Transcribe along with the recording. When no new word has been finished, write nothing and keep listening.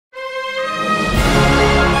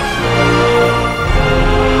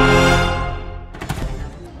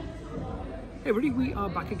are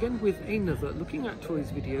back again with another Looking at Toys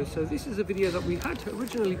video. So this is a video that we had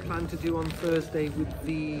originally planned to do on Thursday with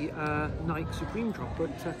the Nike Supreme drop, but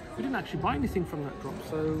we didn't actually buy anything from that drop,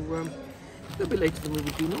 so a little bit later than we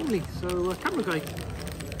would do normally. So camera guy,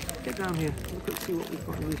 get down here, see what we've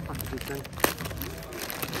got in these packages then.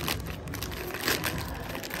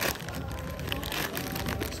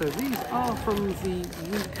 So these are from the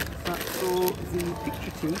week that saw the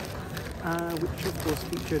picture tee, which of course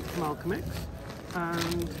featured Malcom X,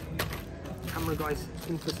 and camera guys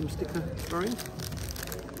in for some sticker drawing.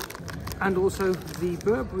 And also the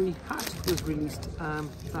Burberry hat was released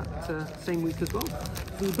that same week as well.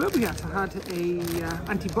 The Burberry hat had a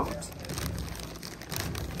anti-bot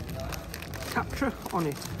capture on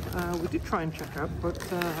it. We did try and check out, but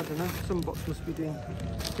I don't know, some bots must be doing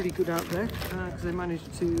pretty good out there because they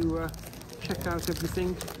managed to check out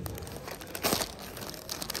everything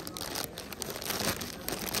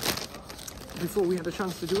before we had a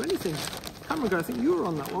chance to do anything. Camera guy, I think you were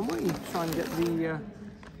on that one, weren't you? Try and get the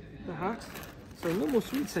hat. So no more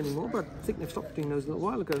sweets anymore, but I think they've stopped doing those a little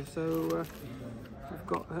while ago. So we've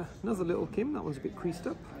got another little Kim. That one's a bit creased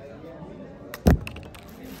up.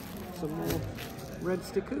 Some more red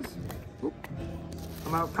stickers. Oop.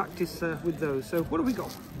 I'm out of practice with those. So what have we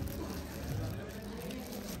got?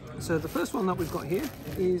 So the first one that we've got here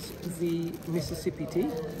is the Mississippi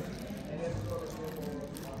tee,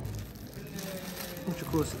 which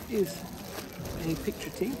of course is a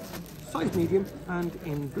picture tee, size medium and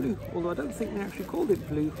in blue, although I don't think they actually called it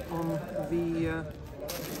blue on the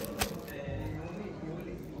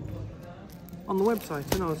website.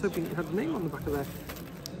 So no, I was hoping it had the name on the back of there.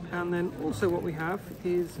 And then also what we have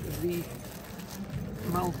is the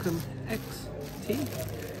Malcom X tee,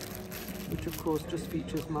 which of course just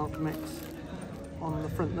features Malcom X on the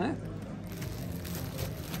front there.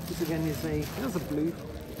 This again is another blue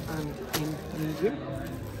and in medium.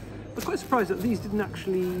 I'm quite surprised that these didn't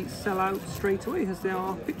actually sell out straight away, as they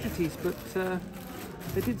are picture tees, but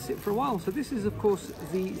they did sit for a while. So this is of course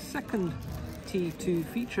the second tee to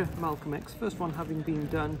feature Malcom X, first one having been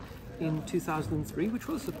done in 2003, which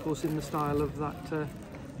was of course in the style of that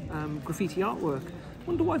graffiti artwork.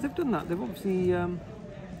 Wonder why they've done that. They've obviously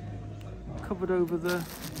covered over the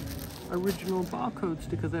original barcode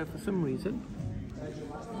sticker there for some reason.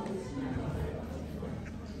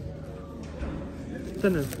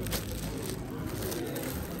 Don't know.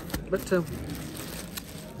 But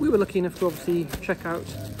we were lucky enough to obviously check out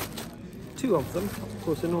two of them. Of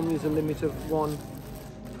course, there normally is a limit of one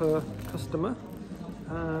per customer.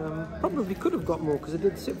 Probably could have got more because it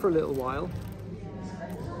did sit for a little while.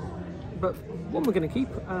 But one we're going to keep,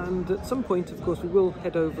 and at some point, of course, we will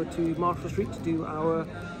head over to Marshall Street to do our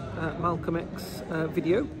Malcom X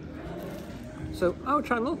video. So our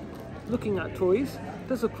channel, Looking at Toys,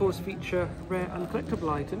 does of course feature rare and collectible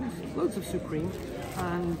items, loads of Supreme,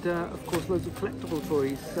 and of course loads of collectible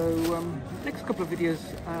toys. So next couple of videos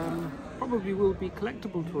probably will be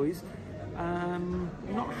collectible toys.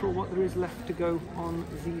 Not sure what there is left to go on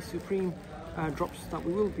the Supreme drops that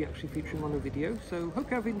we will be actually featuring on a video. So hope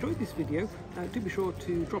you have enjoyed this video. Do be sure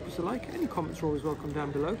to drop us a like. Any comments are always welcome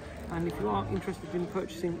down below, and if you are interested in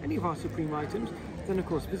purchasing any of our Supreme items, then of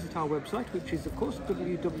course visit our website, which is of course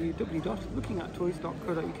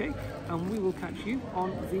www.lookingattoys.co.uk, and we will catch you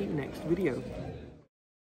on the next video.